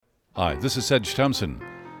Hi, this is Sedge Thompson.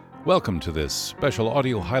 Welcome to this special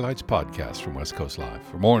audio highlights podcast from West Coast Live.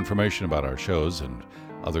 For more information about our shows and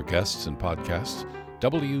other guests and podcasts,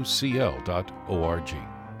 wcl.org.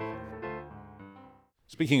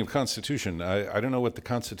 Speaking of Constitution, I don't know what the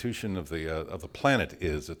constitution of the planet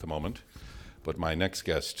is at the moment, but my next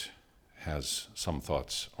guest has some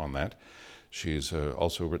thoughts on that. She's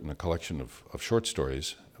also written a collection of short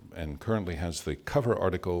stories and currently has the cover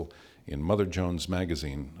article in Mother Jones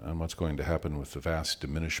magazine on what's going to happen with the vast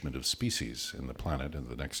diminishment of species in the planet in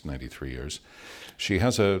the next 93 years. She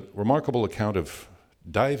has a remarkable account of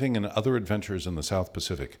diving and other adventures in the South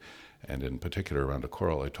Pacific, and in particular around a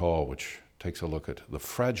coral atoll, which takes a look at the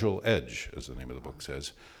fragile edge, as the name of the book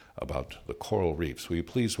says, about the coral reefs. Will you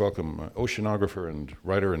please welcome oceanographer and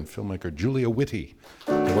writer and filmmaker Julia Whitty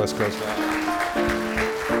to West Coast Live.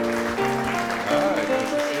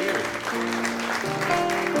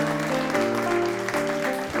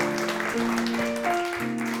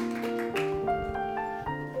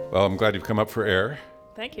 Well, I'm glad you've come up for air.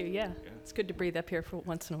 Thank you, yeah. It's good to breathe up here for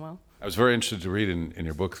once in a while. I was very interested to read in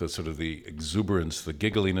your book the sort of the exuberance, the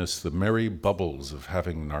giggliness, the merry bubbles of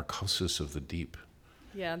having narcosis of the deep.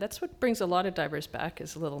 Yeah, that's what brings a lot of divers back,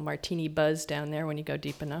 is a little martini buzz down there when you go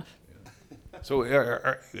deep enough. Yeah. So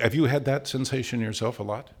have you had that sensation yourself a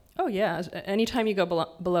lot? Oh, yeah. Anytime you go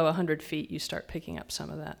below 100 feet, you start picking up some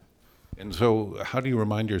of that. And so how do you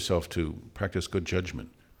remind yourself to practice good judgment?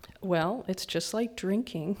 Well, it's just like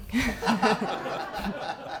drinking.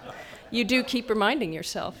 You do keep reminding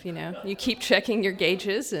yourself, you know. You keep checking your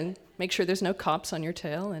gauges and make sure there's no cops on your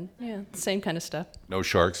tail, and yeah, same kind of stuff. No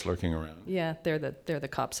sharks lurking around. Yeah, they're the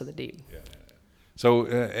cops of the deep. Yeah. So,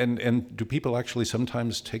 and do people actually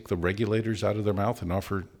sometimes take the regulators out of their mouth and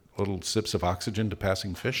offer little sips of oxygen to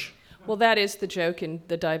passing fish? Well, that is the joke in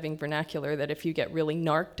the diving vernacular, that if you get really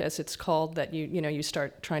narked, as it's called, that you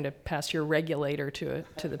start trying to pass your regulator to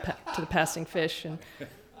the passing fish, and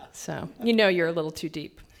so you're a little too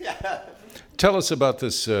deep. Tell us about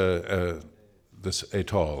this this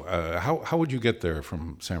atoll. How would you get there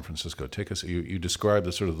from San Francisco? Take us. You describe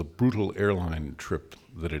the sort of the brutal airline trip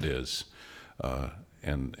that it is,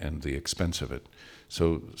 and the expense of it.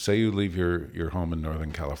 So, say you leave your home in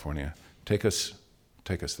Northern California. Take us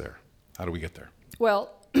there. How do we get there?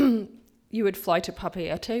 Well, you would fly to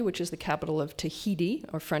Papeete, which is the capital of Tahiti,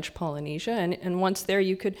 or French Polynesia, and once there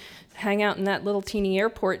you could hang out in that little teeny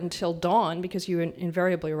airport until dawn, because you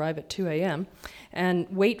invariably arrive at 2 a.m., and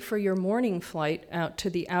wait for your morning flight out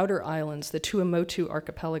to the outer islands, the Tuamotu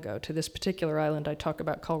archipelago, to this particular island I talk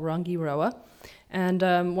about called Rangiroa.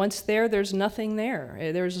 And once there's nothing there.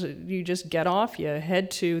 You just get off, you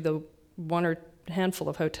head to the one or handful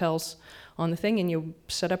of hotels on the thing, and you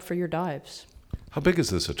set up for your dives. How big is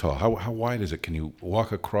this atoll? How wide is it? Can you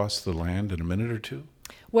walk across the land in a minute or two?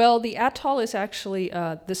 Well, the atoll is actually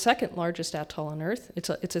the second largest atoll on Earth.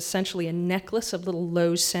 It's essentially a necklace of little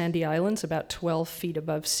low sandy islands about 12 feet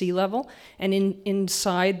above sea level. And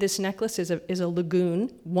inside this necklace is a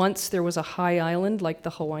lagoon. Once there was a high island like the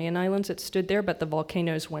Hawaiian Islands that stood there, but the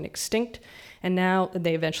volcanoes went extinct. And now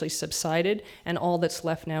they eventually subsided, and all that's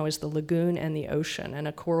left now is the lagoon and the ocean and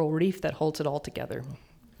a coral reef that holds it all together.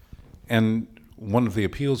 And one of the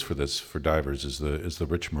appeals for divers is the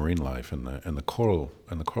rich marine life and the coral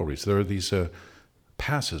reefs. There are these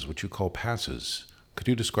passes, which you call passes. Could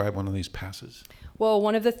you describe one of these passes? Well,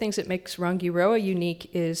 one of the things that makes Rangiroa unique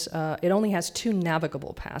is it only has 2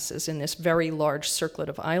 navigable passes in this very large circlet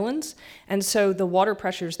of islands. And so the water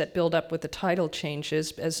pressures that build up with the tidal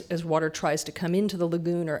changes as water tries to come into the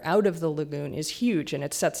lagoon or out of the lagoon is huge, and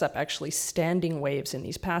it sets up actually standing waves in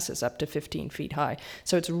these passes up to 15 feet high.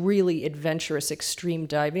 So it's really adventurous, extreme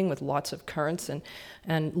diving with lots of currents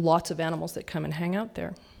and lots of animals that come and hang out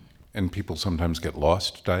there. And people sometimes get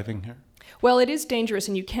lost diving here? Well, it is dangerous,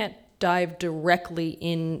 and you can't dive directly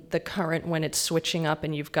in the current when it's switching up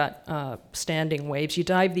and you've got standing waves. You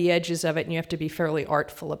dive the edges of it, and you have to be fairly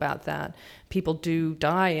artful about that. People do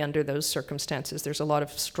die under those circumstances. There's a lot of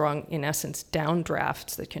strong, in essence,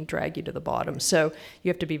 downdrafts that can drag you to the bottom. So you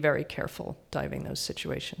have to be very careful diving those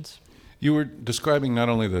situations. You were describing not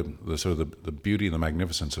only the sort of the beauty and the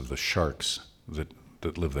magnificence of the sharks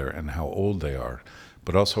that live there and how old they are,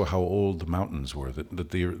 but also how old the mountains were. That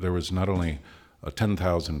there was not only a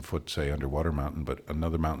 10,000 foot, say, underwater mountain, but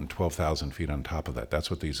another mountain 12,000 feet on top of that. That's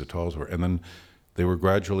what these atolls were. And then they were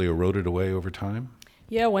gradually eroded away over time?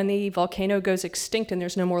 Yeah, when the volcano goes extinct and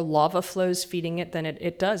there's no more lava flows feeding it, then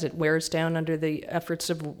it does. It wears down under the efforts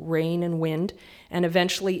of rain and wind, and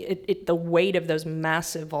eventually the weight of those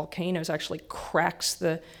massive volcanoes actually cracks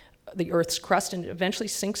the the Earth's crust, and it eventually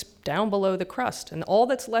sinks down below the crust. And all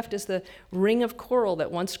that's left is the ring of coral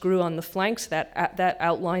that once grew on the flanks that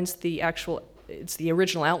outlines it's the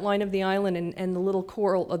original outline of the island, and the little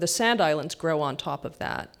coral, or the sand islands, grow on top of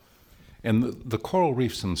that. And the coral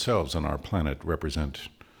reefs themselves on our planet represent,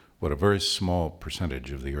 a very small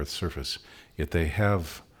percentage of the Earth's surface, yet they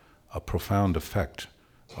have a profound effect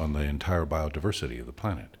on the entire biodiversity of the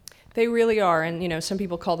planet. They really are, and some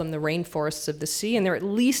people call them the rainforests of the sea, and they're at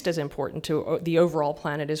least as important to the overall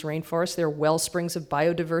planet as rainforests. They're well springs of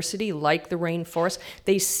biodiversity, like the rainforest.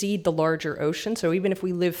 They seed the larger ocean, so even if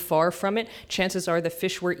we live far from it, chances are the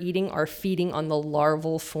fish we're eating are feeding on the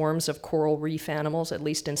larval forms of coral reef animals, at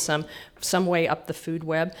least in some way up the food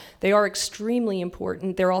web. They are extremely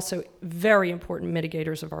important. They're also very important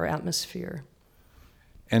mitigators of our atmosphere.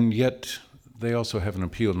 And yet, they also have an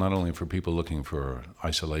appeal not only for people looking for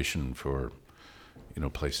isolation, for a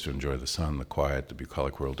place to enjoy the sun, the quiet, the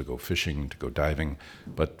bucolic world, to go fishing, to go diving,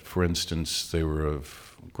 but for instance, they were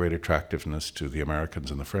of great attractiveness to the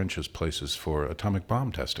Americans and the French as places for atomic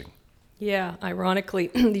bomb testing. Yeah,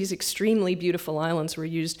 ironically, these extremely beautiful islands were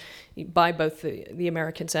used by both the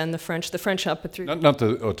Americans and the French. The French up through... Not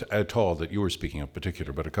the atoll that you were speaking of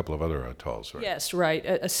particular, but a couple of other atolls, right? Yes, right.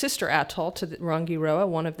 A sister atoll to the Rangiroa,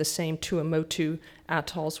 one of the same Tuamotu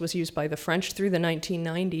atolls, was used by the French through the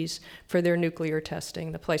 1990s for their nuclear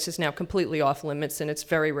testing. The place is now completely off limits, and it's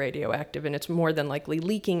very radioactive, and it's more than likely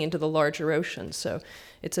leaking into the larger ocean, so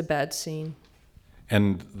it's a bad scene.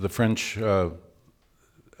 And the French...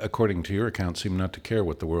 according to your account, seem not to care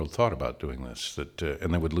what the world thought about doing this,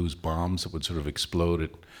 and they would lose bombs that would sort of explode at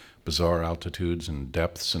bizarre altitudes and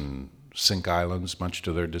depths and sink islands, much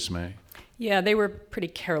to their dismay. Yeah, they were pretty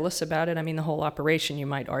careless about it. I mean, the whole operation, you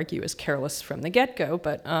might argue, is careless from the get-go,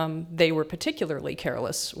 but they were particularly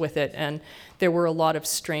careless with it, and there were a lot of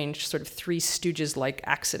strange sort of Three Stooges-like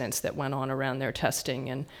accidents that went on around their testing.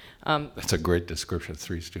 And that's a great description,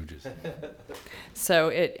 Three Stooges.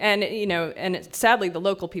 Sadly, the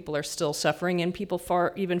local people are still suffering, and people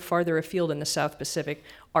even farther afield in the South Pacific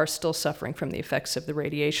are still suffering from the effects of the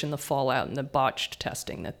radiation, the fallout, and the botched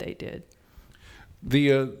testing that they did.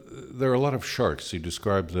 There are a lot of sharks. You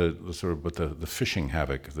described the fishing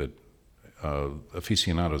havoc that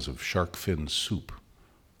aficionados of shark fin soup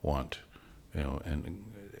want. And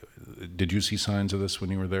did you see signs of this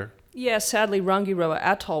when you were there? Yeah, sadly, Rangiroa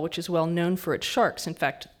Atoll, which is well known for its sharks. In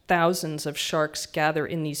fact, thousands of sharks gather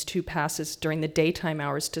in these two passes during the daytime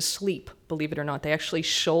hours to sleep. Believe it or not, they actually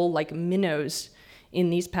shoal like minnows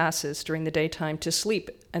in these passes during the daytime to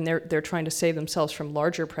sleep, and they're trying to save themselves from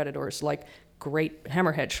larger predators like great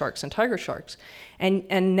hammerhead sharks and tiger sharks.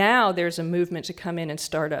 And now there's a movement to come in and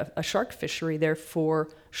start a shark fishery there for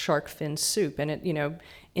shark fin soup. And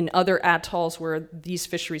in other atolls where these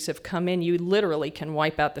fisheries have come in, you literally can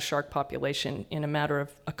wipe out the shark population in a matter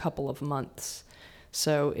of a couple of months.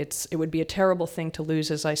 So it would be a terrible thing to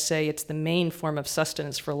lose. As I say, it's the main form of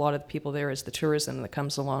sustenance for a lot of the people there, is the tourism that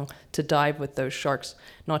comes along to dive with those sharks,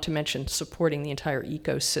 not to mention supporting the entire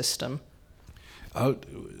ecosystem.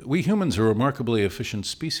 We humans are a remarkably efficient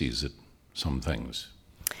species at some things.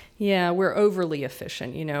 Yeah, we're overly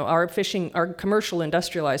efficient. Our commercial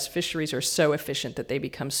industrialized fisheries are so efficient that they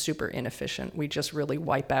become super inefficient. We just really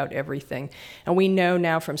wipe out everything. And we know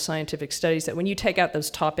now from scientific studies that when you take out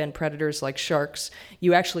those top-end predators like sharks,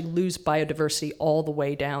 you actually lose biodiversity all the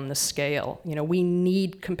way down the scale. We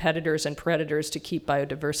need competitors and predators to keep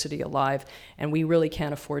biodiversity alive, and we really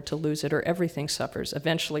can't afford to lose it, or everything suffers,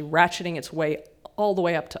 eventually ratcheting its way all the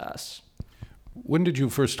way up to us. When did you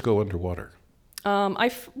first go underwater?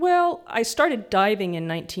 I started diving in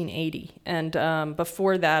 1980, and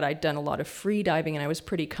before that I'd done a lot of free diving, and I was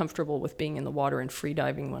pretty comfortable with being in the water and free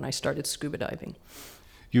diving when I started scuba diving.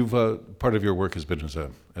 You've part of your work has been as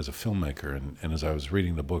a filmmaker, and as I was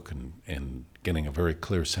reading the book and getting a very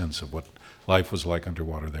clear sense of what life was like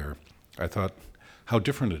underwater there, I thought how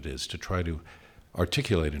different it is to try to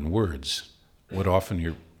articulate in words what often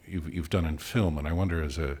you've done in film, and I wonder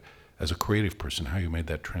as a creative person how you made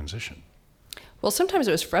that transition. Well, sometimes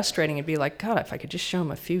it was frustrating. It'd be like, God, if I could just show them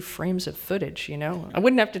a few frames of footage, I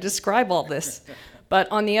wouldn't have to describe all this.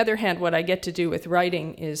 But on the other hand, what I get to do with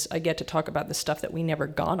writing is I get to talk about the stuff that we never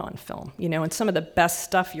got on film. And some of the best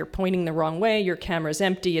stuff, you're pointing the wrong way, your camera's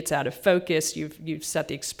empty, it's out of focus, you've set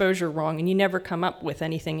the exposure wrong, and you never come up with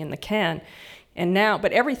anything in the can.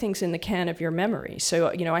 But everything's in the can of your memory. So,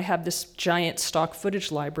 I have this giant stock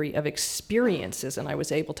footage library of experiences, and I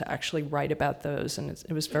was able to actually write about those, and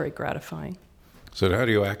it was very gratifying. So how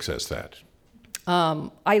do you access that?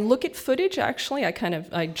 I look at footage, actually.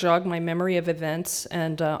 I jog my memory of events,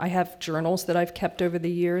 and I have journals that I've kept over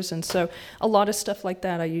the years. And so a lot of stuff like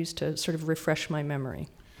that I use to sort of refresh my memory.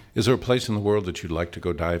 Is there a place in the world that you'd like to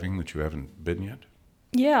go diving that you haven't been yet?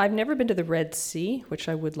 Yeah, I've never been to the Red Sea, which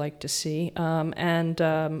I would like to see.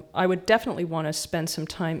 I would definitely want to spend some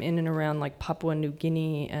time in and around like Papua New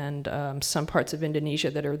Guinea and some parts of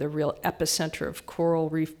Indonesia that are the real epicenter of coral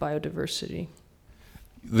reef biodiversity.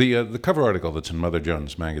 The cover article that's in Mother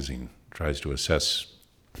Jones magazine tries to assess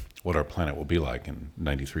what our planet will be like in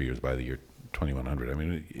 93 years by the year 2100. I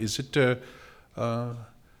mean, is it?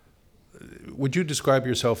 Would you describe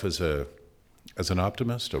yourself as an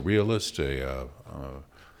optimist, a realist,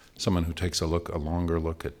 someone who takes a longer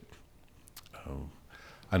look at,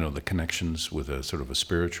 I don't know, the connections with a sort of a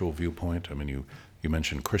spiritual viewpoint? I mean, you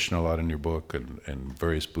mentioned Krishna a lot in your book and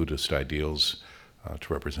various Buddhist ideals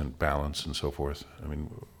to represent balance and so forth. I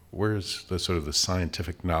mean, where is the sort of the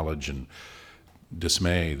scientific knowledge and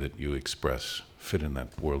dismay that you express fit in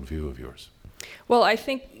that worldview of yours? Well, I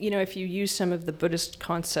think, if you use some of the Buddhist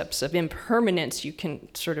concepts of impermanence, you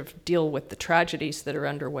can sort of deal with the tragedies that are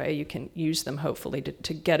underway. You can use them, hopefully,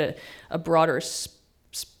 to get a broader,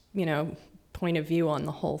 point of view on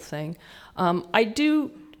the whole thing. I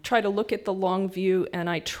do try to look at the long view, and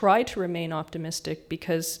I try to remain optimistic,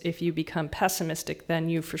 because if you become pessimistic, then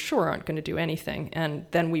you for sure aren't going to do anything, and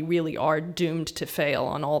then we really are doomed to fail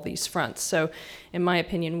on all these fronts. So in my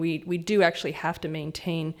opinion, we do actually have to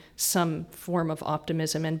maintain some form of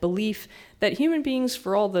optimism and belief that human beings,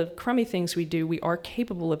 for all the crummy things we do, we are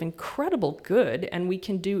capable of incredible good, and we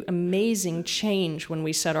can do amazing change when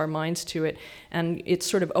we set our minds to it. And it's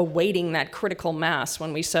sort of awaiting that critical mass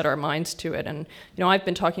when we set our minds to it. And, I've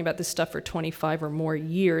been talking about this stuff for 25 or more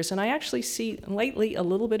years, and I actually see lately a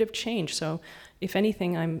little bit of change. So if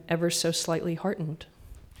anything, I'm ever so slightly heartened.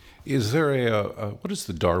 Is there what is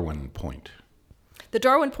the Darwin point? The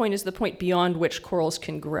Darwin point is the point beyond which corals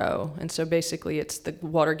can grow. And so basically it's the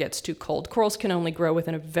water gets too cold. Corals can only grow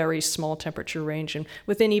within a very small temperature range, and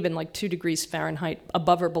within even like 2 degrees Fahrenheit,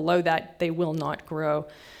 above or below that, they will not grow.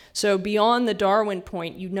 So beyond the Darwin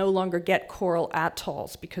point, you no longer get coral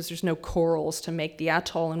atolls because there's no corals to make the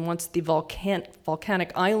atoll. And once the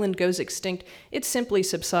volcanic island goes extinct, it simply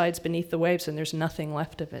subsides beneath the waves and there's nothing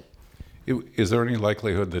left of it. Is there any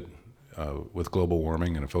likelihood that with global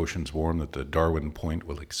warming and if oceans warm that the Darwin point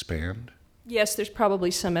will expand? Yes, there's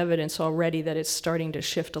probably some evidence already that it's starting to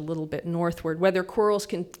shift a little bit northward. Whether corals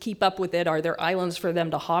can keep up with it, are there islands for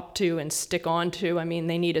them to hop to and stick onto? I mean,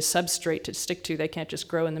 they need a substrate to stick to. They can't just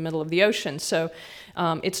grow in the middle of the ocean. So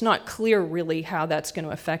it's not clear really how that's going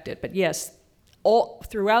to affect it. But yes, all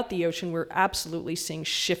throughout the ocean, we're absolutely seeing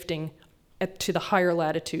shifting to the higher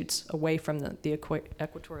latitudes away from the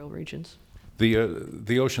equatorial regions.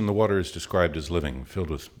 The ocean, the water is described as living, filled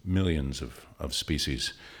with millions of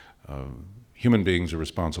species. Human beings are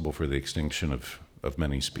responsible for the extinction of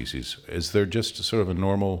many species. Is there just a sort of a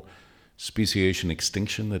normal speciation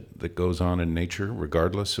extinction that goes on in nature,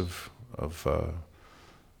 regardless of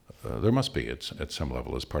there must be at some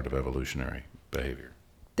level as part of evolutionary behavior?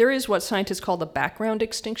 There is what scientists call the background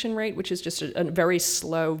extinction rate, which is just a very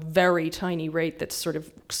slow, very tiny rate that's sort of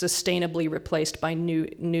sustainably replaced by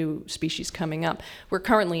new species coming up. We're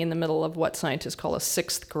currently in the middle of what scientists call a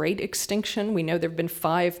sixth great extinction. We know there have been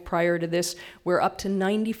 5 prior to this, where up to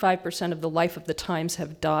 95% of the life of the times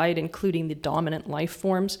have died, including the dominant life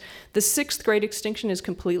forms. The sixth great extinction is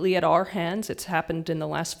completely at our hands. It's happened in the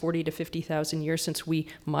last 40 to 50,000 years since we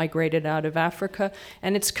migrated out of Africa,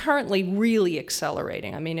 and it's currently really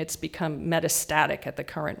accelerating. I mean, it's become metastatic at the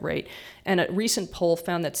current rate. And a recent poll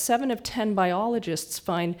found that 7 of 10 biologists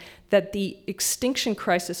find that the extinction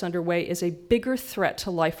crisis underway is a bigger threat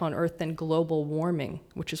to life on Earth than global warming,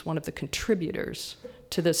 which is one of the contributors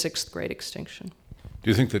to the sixth great extinction.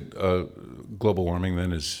 Do you think that global warming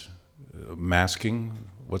then is masking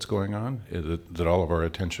what's going on? That all of our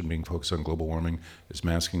attention being focused on global warming is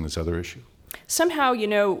masking this other issue? Somehow,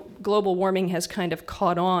 global warming has kind of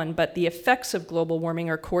caught on, but the effects of global warming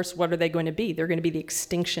are, of course, what are they going to be? They're going to be the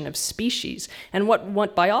extinction of species. And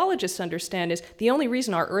what biologists understand is the only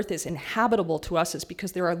reason our Earth is inhabitable to us is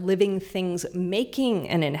because there are living things making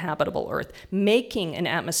an inhabitable Earth, making an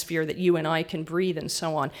atmosphere that you and I can breathe and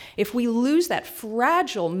so on. If we lose that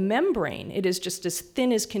fragile membrane, it is just as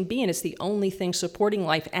thin as can be, and it's the only thing supporting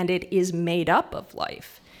life, and it is made up of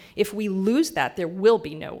life. If we lose that, there will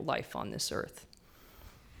be no life on this earth.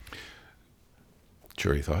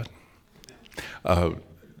 Cheery thought.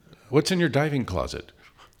 What's in your diving closet?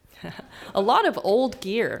 A lot of old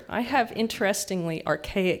gear. I have interestingly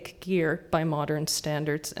archaic gear by modern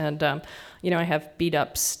standards, and I have beat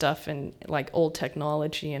up stuff and like old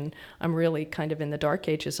technology, and I'm really kind of in the dark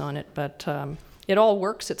ages on it. But it all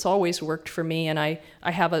works. It's always worked for me, and I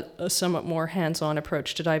have a somewhat more hands-on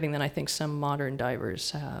approach to diving than I think some modern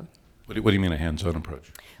divers have. What do you mean a hands-on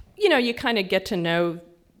approach? You kind of get to know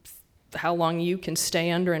how long you can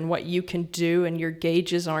stay under and what you can do, and your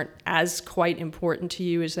gauges aren't as quite important to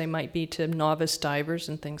you as they might be to novice divers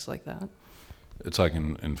and things like that. It's like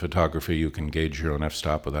in photography, you can gauge your own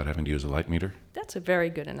f-stop without having to use a light meter? That's a very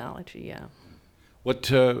good analogy, yeah. What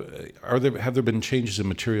have there been changes in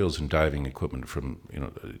materials in diving equipment?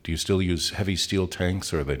 Do you still use heavy steel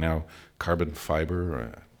tanks, or are they now carbon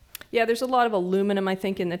fiber? Yeah, there's a lot of aluminum, I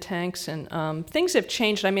think, in the tanks, and things have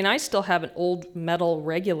changed. I mean, I still have an old metal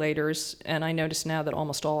regulators, and I notice now that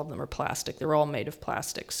almost all of them are plastic. They're all made of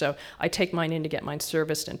plastic. So I take mine in to get mine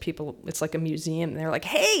serviced, and people, it's like a museum. They're like,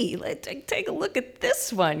 hey, take a look at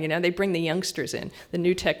this one. They bring the youngsters in, the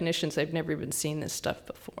new technicians. They've never even seen this stuff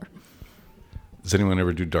before. Does anyone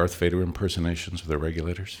ever do Darth Vader impersonations with their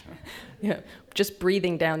regulators? Yeah, just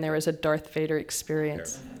breathing down there is a Darth Vader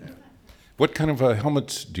experience. Yeah. What kind of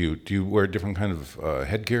helmets do you wear? Different kind of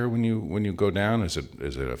headgear when you go down? Is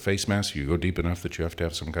it a face mask? You go deep enough that you have to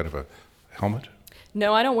have some kind of a helmet?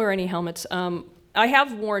 No, I don't wear any helmets. I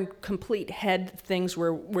have worn complete head things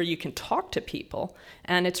where you can talk to people,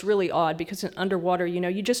 and it's really odd because underwater,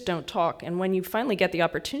 you just don't talk. And when you finally get the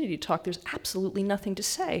opportunity to talk, there's absolutely nothing to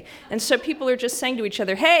say. And so people are just saying to each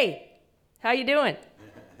other, "Hey, how you doing?"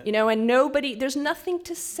 And there's nothing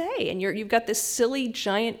to say. And you've got this silly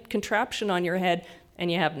giant contraption on your head,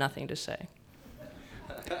 and you have nothing to say.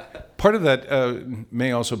 Part of that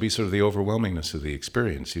may also be sort of the overwhelmingness of the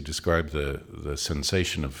experience. You describe the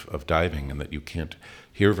sensation of diving, and that you can't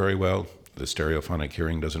hear very well. The stereophonic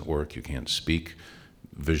hearing doesn't work. You can't speak.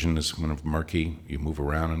 Vision is kind of murky. You move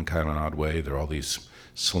around in kind of an odd way. There are all these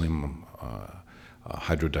slim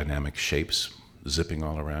hydrodynamic shapes zipping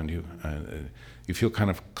all around you. You feel kind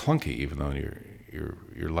of clunky, even though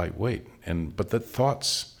you're lightweight. But the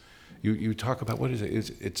thoughts, you talk about, what is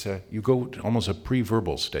it? You go to almost a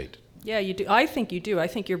pre-verbal state. Yeah, you do. I think you do. I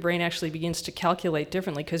think your brain actually begins to calculate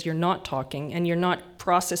differently because you're not talking and you're not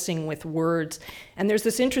processing with words. And there's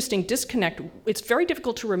this interesting disconnect. It's very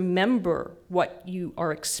difficult to remember what you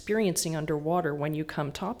are experiencing underwater when you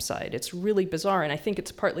come topside. It's really bizarre. And I think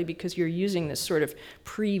it's partly because you're using this sort of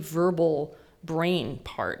pre-verbal brain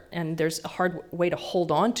part, and there's a hard way to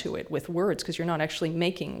hold on to it with words because you're not actually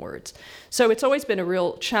making words. So it's always been a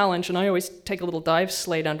real challenge, and I always take a little dive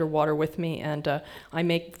slate underwater with me, and I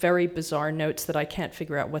make very bizarre notes that I can't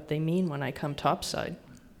figure out what they mean when I come topside.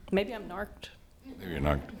 Maybe I'm narked. Maybe you're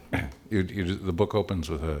narked. The book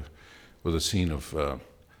opens with a scene of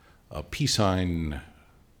a piscine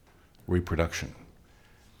reproduction,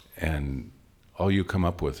 and all you come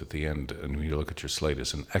up with at the end, and when you look at your slate,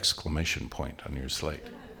 is an exclamation point on your slate.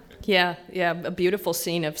 Yeah, a beautiful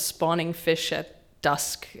scene of spawning fish at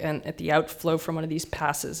dusk and at the outflow from one of these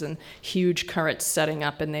passes, and huge currents setting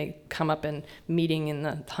up, and they come up and meeting in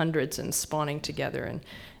the hundreds and spawning together.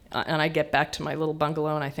 And I get back to my little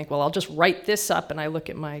bungalow, and I think, well, I'll just write this up, and I look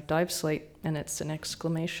at my dive slate, and it's an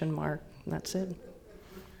exclamation mark, and that's it.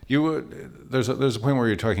 There's a point where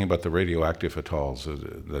you're talking about the radioactive atolls,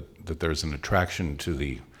 that there's an attraction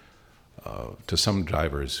to some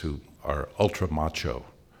divers who are ultra macho.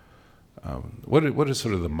 What is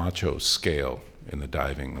sort of the macho scale in the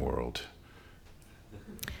diving world?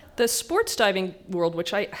 The sports diving world,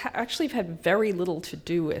 which I actually have had very little to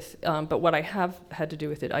do with, but what I have had to do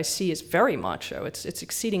with it, I see is very macho. It's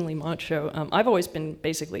exceedingly macho. I've always been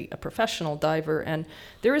basically a professional diver, and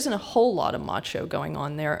there isn't a whole lot of macho going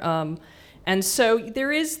on there. And so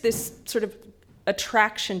there is this sort of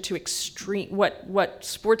attraction to extreme, what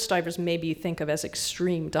sports divers maybe think of as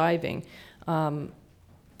extreme diving,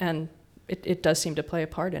 and it does seem to play a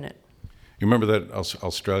part in it. You remember that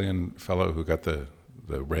Australian fellow who got the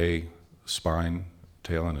ray spine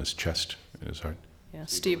tail on his chest, in his heart? Yeah,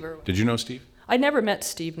 Steve Irwin. Did you know Steve? I never met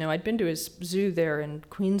Steve, no. I'd been to his zoo there in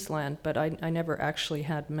Queensland, but I never actually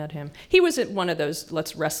had met him. He wasn't one of those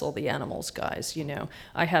let's wrestle the animals guys,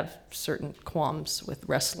 I have certain qualms with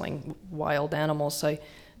wrestling wild animals. I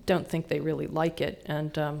don't think they really like it,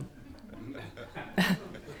 and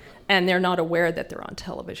and they're not aware that they're on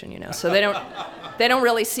television, so they don't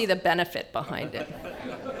really see the benefit behind it.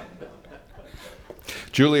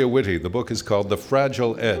 Julia Whitty. The book is called The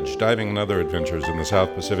Fragile Edge, Diving and Other Adventures in the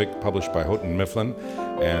South Pacific, published by Houghton Mifflin.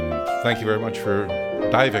 And thank you very much for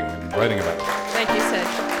diving and writing about it. Thank you, Sid.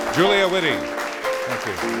 Julia Whitty. Thank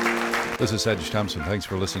you. This is Sedge Thompson. Thanks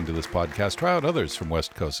for listening to this podcast. Try out others from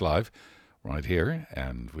West Coast Live right here,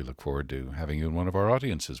 and we look forward to having you in one of our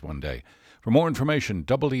audiences one day. For more information,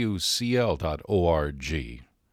 wcl.org.